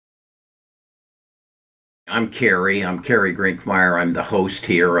I'm Kerry Grinkmeyer. I'm the host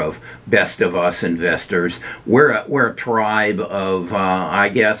here of Best of Us Investors. We're a tribe of, I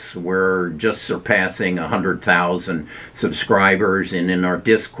guess we're just surpassing 100,000 subscribers. And in our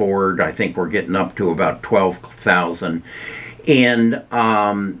Discord, I think we're getting up to about 12,000. And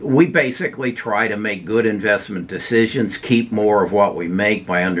we basically try to make good investment decisions, keep more of what we make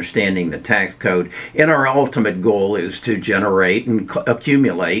by understanding the tax code. And our ultimate goal is to generate and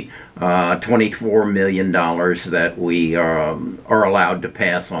accumulate $24 million that we are allowed to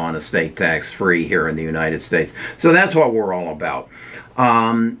pass on estate tax free here in the United States. So that's what we're all about.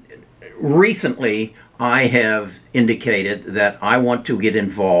 Recently, I have indicated that I want to get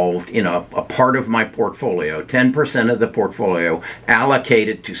involved in a part of my portfolio, 10% of the portfolio,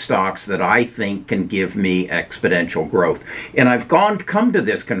 allocated to stocks that I think can give me exponential growth. And I've come to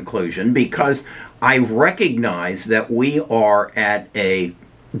this conclusion because I recognize that we are at the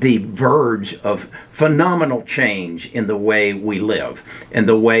verge of phenomenal change in the way we live, and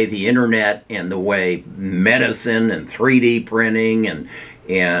the way the internet and the way medicine and 3D printing and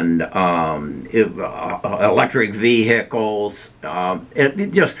electric vehicles,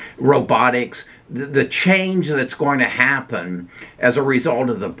 just robotics, the change that's going to happen as a result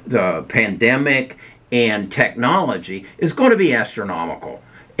of the pandemic and technology is going to be astronomical.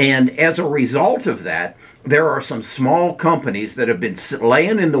 And as a result of that, there are some small companies that have been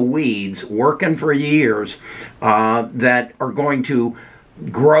laying in the weeds, working for years, that are going to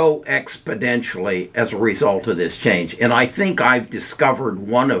grow exponentially as a result of this change. And I think I've discovered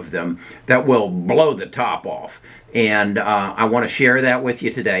one of them that will blow the top off. And I want to share that with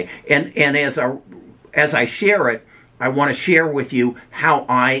you today. And as I share it, I want to share with you how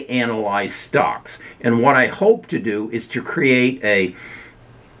I analyze stocks. And what I hope to do is to create an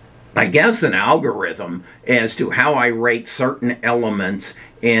algorithm as to how I rate certain elements,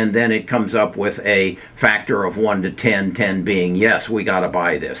 and then it comes up with a factor of 1 to 10, 10 being, yes, we got to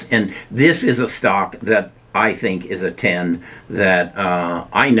buy this. And this is a stock that I think is a 10 that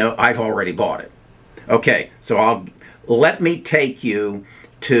I know I've already bought it. Okay, so let me take you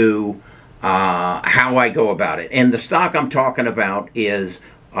to how I go about it. And the stock I'm talking about is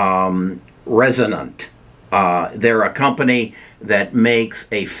Resonant. They're a company that makes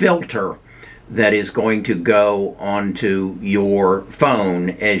a filter that is going to go onto your phone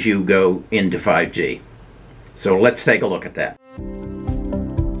as you go into 5G. So let's take a look at that.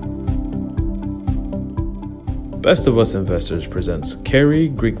 Best of Us Investors presents Kerry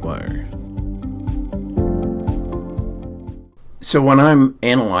Grinkmeyer. So when I'm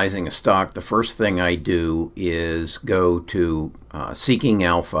analyzing a stock, the first thing I do is go to Seeking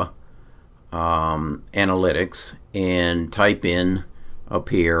Alpha Analytics and type in up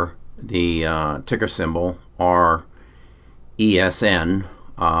here the ticker symbol RESN,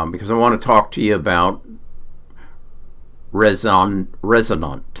 because I want to talk to you about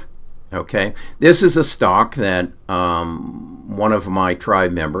Resonant. Okay, this is a stock that one of my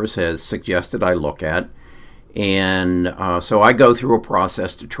tribe members has suggested I look at, and so I go through a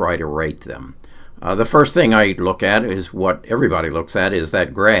process to try to rate them. The first thing I look at is what everybody looks at, is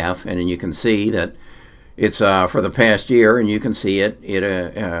that graph, and you can see that it's for the past year, and you can see it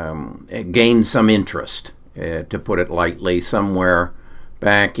gained some interest, to put it lightly, somewhere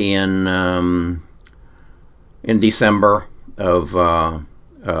back in December of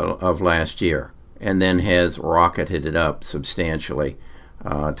last year, and then has rocketed it up substantially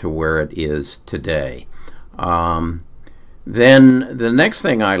to where it is today. Then the next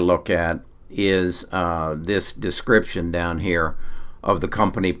thing I look at is this description down here of the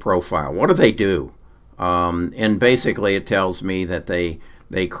company profile. What do they do? And basically it tells me that they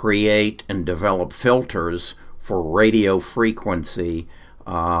create and develop filters for radio frequency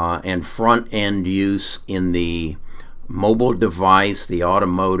and front-end use in the mobile device, the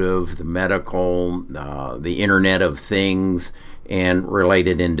automotive, the medical, the Internet of Things, and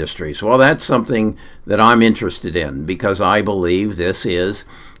related industries. Well, that's something that I'm interested in, because I believe this is,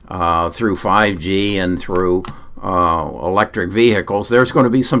 through 5G and through electric vehicles, there's going to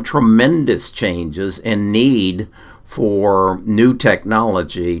be some tremendous changes and need for new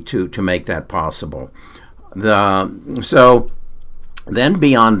technology to make that possible. So then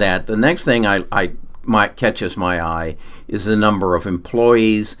beyond that, the next thing catches my eye is the number of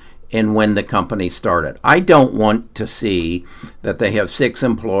employees and when the company started. I don't want to see that they have 6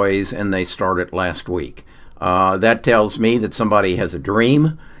 employees and they started last week. That tells me that somebody has a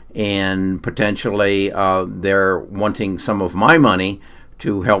dream, and potentially they're wanting some of my money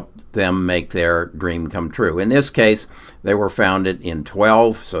to help them make their dream come true. In this case, they were founded in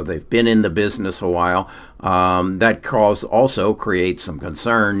 12, so they've been in the business a while. That also creates some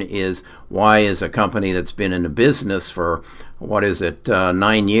concern is why is a company that's been in the business for,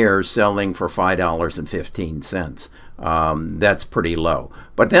 9 years selling for $5.15? That's pretty low.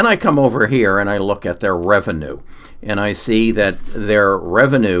 But then I come over here and I look at their revenue, and I see that their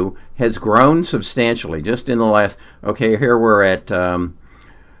revenue has grown substantially just in the last, here we're at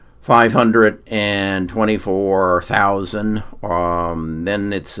 524,000,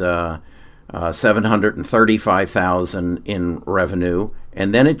 then it's 735,000 in revenue,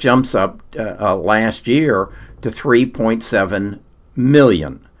 and then it jumps up last year to 3.7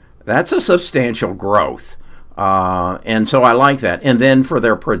 million. That's a substantial growth. And so I like that. And then for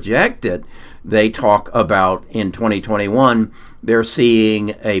their projected, they talk about in 2021, they're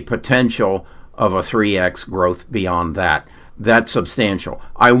seeing a potential of a 3x growth beyond that. That's substantial.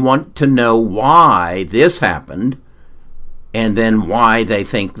 I want to know why this happened and then why they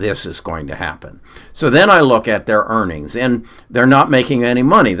think this is going to happen. So then I look at their earnings, and they're not making any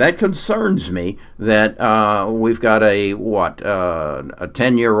money. That concerns me that we've got a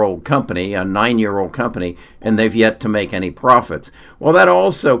 10-year-old company, a 9-year-old company, and they've yet to make any profits. Well, that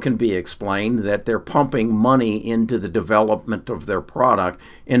also can be explained that they're pumping money into the development of their product,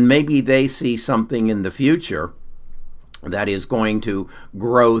 and maybe they see something in the future that is going to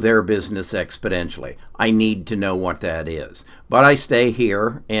grow their business exponentially. I need to know what that is. But I stay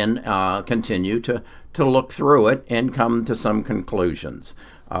here and continue to look through it and come to some conclusions.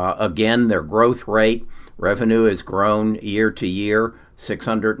 Again, their growth rate, revenue has grown year to year,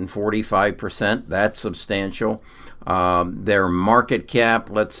 645%. That's substantial. Their market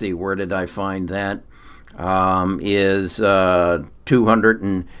cap, let's see, where did I find that? Is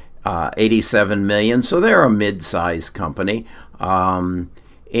 287 million, so they're a mid-sized company. And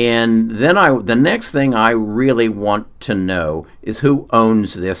then the next thing I really want to know is who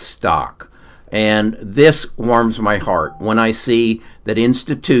owns this stock. And this warms my heart when I see that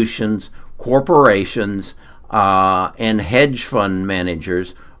institutions, corporations, and hedge fund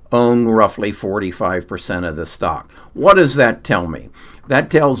managers own roughly 45% of the stock. What does that tell me? That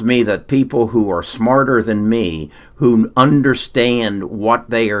tells me that people who are smarter than me, who understand what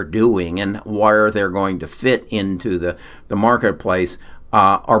they are doing and where they're going to fit into the marketplace,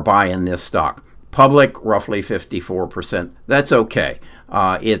 are buying this stock. Public, roughly 54%. That's okay.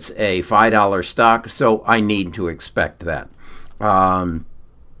 It's a $5 stock, so I need to expect that. Then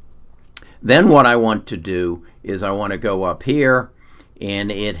what I want to do is I want to go up here,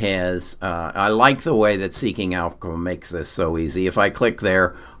 and it has, I like the way that Seeking Alpha makes this so easy. If I click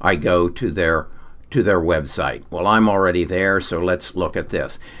there, I go to their website. Well, I'm already there, so let's look at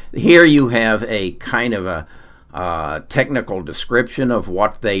this. Here you have a kind of a technical description of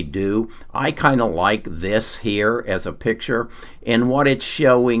what they do. I kind of like this here as a picture, and what it's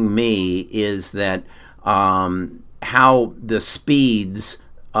showing me is that how the speeds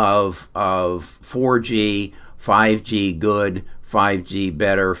of 4G, 5G good, 5G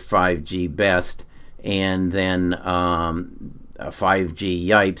better, 5G best, and then 5G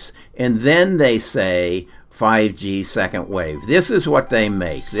yipes, and then they say 5G second wave. This is what they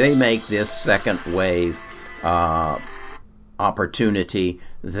make. They make this second wave opportunity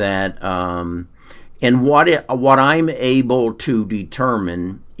that, and what I'm able to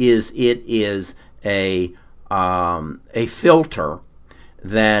determine is it is a filter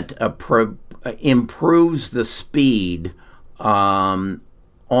that improves the speed on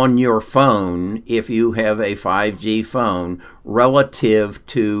your phone if you have a 5G phone relative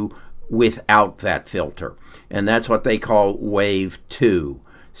to without that filter. And that's what they call Wave 2.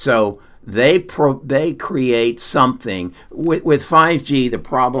 So they create something. With 5G, the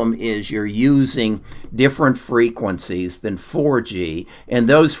problem is you're using different frequencies than 4G, and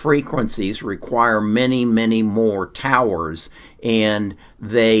those frequencies require many, many more towers, and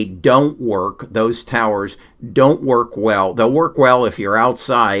they don't work. Those towers don't work well. They'll work well if you're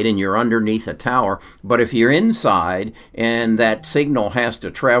outside and you're underneath a tower, but if you're inside and that signal has to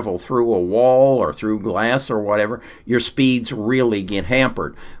travel through a wall or through glass or whatever, your speeds really get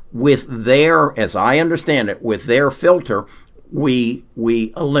hampered. With their, as I understand it, with their filter, we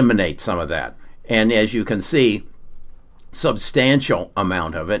eliminate some of that. And as you can see, substantial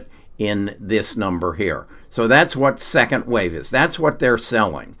amount of it in this number here. So that's what second wave is. That's what they're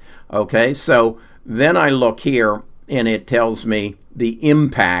selling. Okay, so then I look here and it tells me the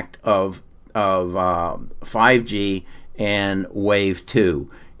impact of 5G and Wave 2.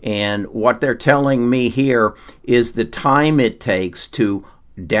 And what they're telling me here is the time it takes to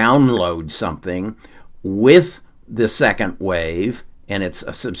download something with the second wave, and it's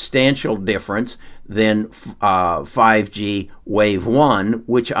a substantial difference. than 5G Wave 1,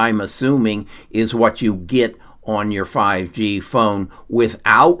 which I'm assuming is what you get on your 5G phone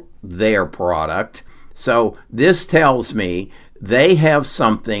without their product. So this tells me they have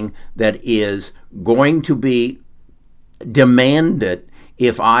something that is going to be demanded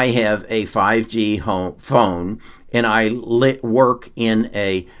if I have a 5G phone and I work in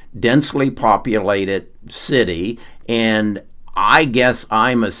a densely populated city, and I guess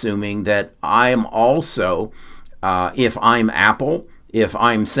I'm assuming that I'm also, if I'm Apple, if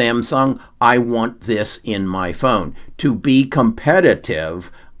I'm Samsung, I want this in my phone. To be competitive,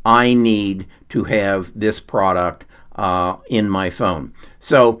 I need to have this product in my phone.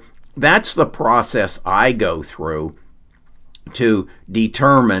 So that's the process I go through to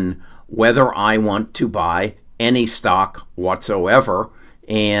determine whether I want to buy any stock whatsoever,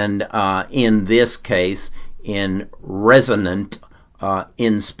 and in this case, in Resonant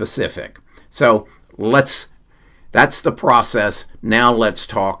in specific. So that's the process. Now let's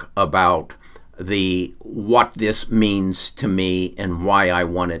talk about what this means to me and why I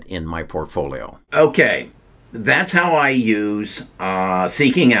want it in my portfolio. Okay, that's how I use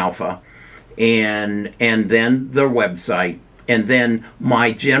Seeking Alpha, and then the website, and then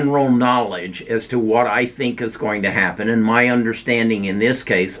my general knowledge as to what I think is going to happen, and my understanding in this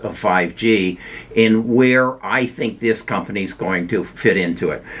case of 5G, and where I think this company is going to fit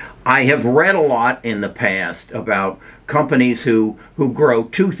into it. I have read a lot in the past about companies who grow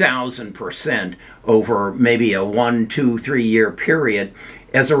 2,000% over maybe a 1, 2, 3 year period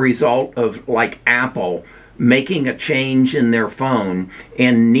as a result of, like Apple, making a change in their phone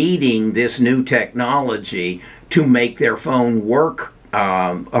and needing this new technology to make their phone work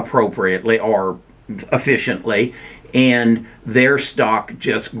appropriately or efficiently, and their stock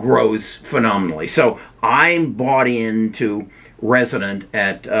just grows phenomenally. So I'm bought into Resonant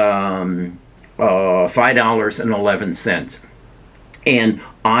at $5.11. And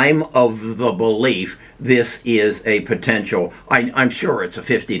I'm of the belief this is a potential, I'm sure it's a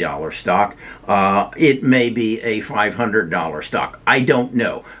 $50 stock. It may be a $500 stock. I don't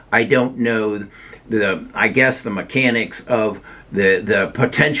know. I don't know I guess the mechanics of the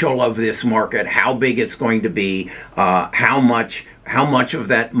potential of this market, how big it's going to be, how much of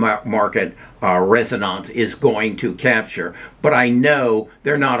that market Resonant is going to capture. But I know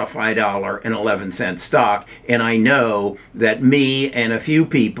they're not a $5.11 stock, and I know that me and a few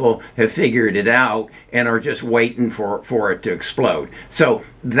people have figured it out and are just waiting for it to explode. So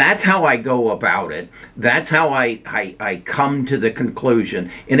that's how I go about it. That's how I come to the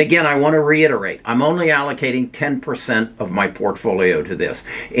conclusion. And again, I want to reiterate, I'm only allocating 10% of my portfolio to this.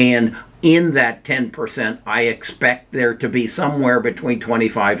 And in that 10%, I expect there to be somewhere between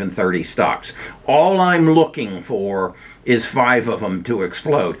 25 and 30 stocks. All I'm looking for is 5 of them to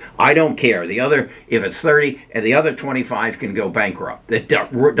explode. I don't care. If it's 30, and the other 25 can go bankrupt. It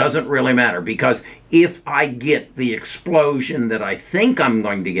doesn't really matter, because if I get the explosion that I think I'm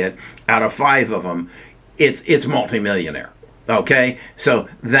going to get out of 5 of them, it's multimillionaire. Okay? So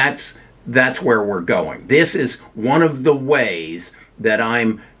that's where we're going. This is one of the ways that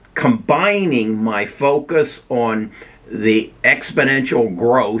I'm combining my focus on the exponential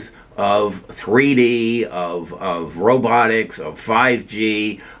growth of 3D, of robotics, of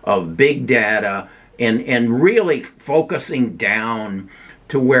 5G, of big data, and really focusing down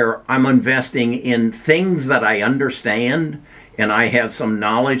to where I'm investing in things that I understand and I have some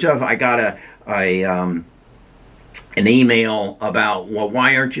knowledge of. I got an email about, well,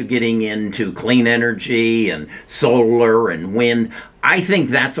 why aren't you getting into clean energy and solar and wind? I think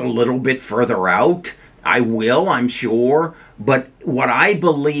that's a little bit further out. I will, I'm sure. But what I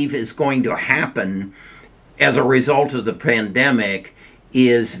believe is going to happen as a result of the pandemic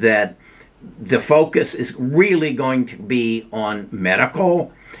is that the focus is really going to be on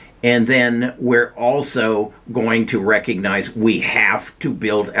medical. And then we're also going to recognize we have to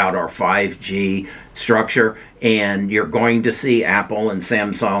build out our 5G structure. And you're going to see Apple and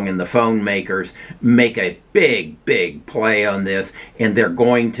Samsung and the phone makers make a big, big play on this. And they're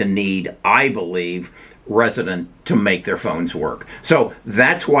going to need, I believe, Resonant to make their phones work. So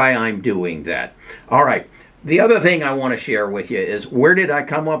that's why I'm doing that. All right. The other thing I want to share with you is, where did I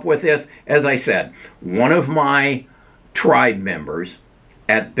come up with this? As I said, one of my tribe members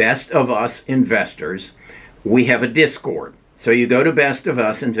at Best of Us Investors, we have a Discord. So you go to Best of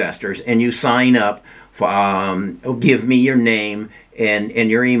Us Investors and you sign up, give me your name and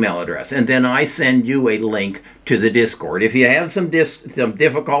your email address. And then I send you a link to the Discord. If you have some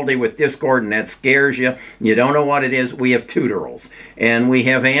difficulty with Discord and that scares you, you don't know what it is, we have tutorials. And we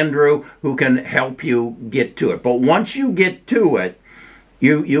have Andrew who can help you get to it. But once you get to it,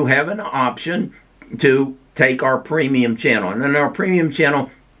 you have an option. to take our premium channel. And in our premium channel,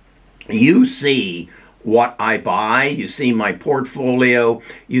 you see what I buy, you see my portfolio,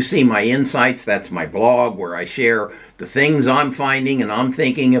 you see my insights. That's my blog where I share the things I'm finding and I'm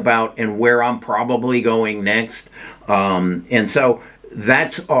thinking about and where I'm probably going next. And so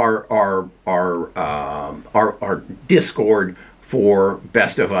that's our Discord for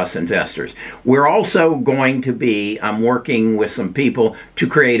Best of Us Investors. We're also going to be, I'm working with some people to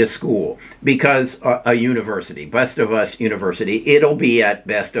create a school, because a university, Best of Us University, it'll be at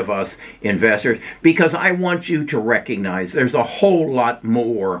Best of Us Investors, because I want you to recognize there's a whole lot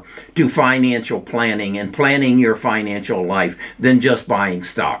more to financial planning and planning your financial life than just buying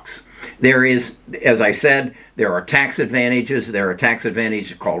stocks. There is, as I said, there are tax advantages. There are tax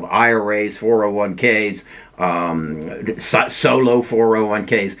advantages called IRAs, 401ks, solo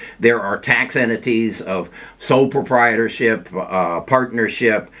 401ks. There are tax entities of sole proprietorship,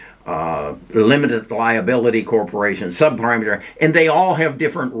 partnership, limited liability corporation, subprime, and they all have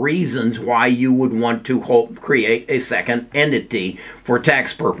different reasons why you would want to create a second entity for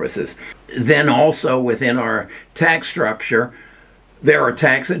tax purposes. Then also within our tax structure, there are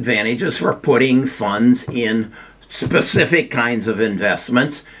tax advantages for putting funds in specific kinds of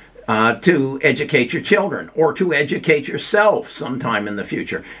investments to educate your children or to educate yourself sometime in the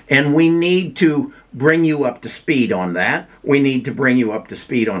future. And we need to bring you up to speed on that. We need to bring you up to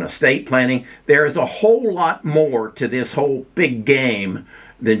speed on estate planning. There is a whole lot more to this whole big game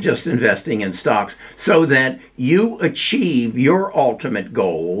than just investing in stocks, so that you achieve your ultimate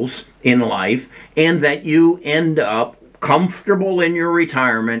goals in life and that you end up comfortable in your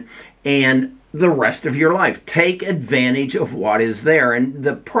retirement and the rest of your life. Take advantage of what is there. And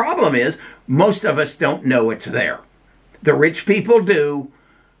the problem is, most of us don't know it's there. The rich people do,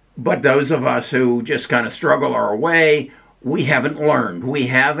 but those of us who just kind of struggle our way, we haven't learned. We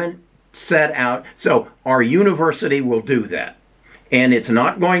haven't set out. So our university will do that. And it's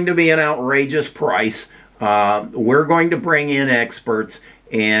not going to be an outrageous price. We're going to bring in experts,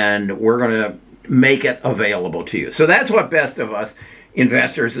 and we're going to make it available to you. So that's what Best of Us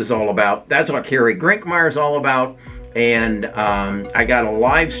Investors is all about. That's what Carey Grinkmeyer is all about. And I got a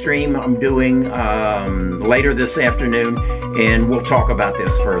live stream I'm doing later this afternoon, and we'll talk about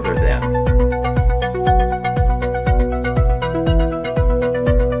this further then.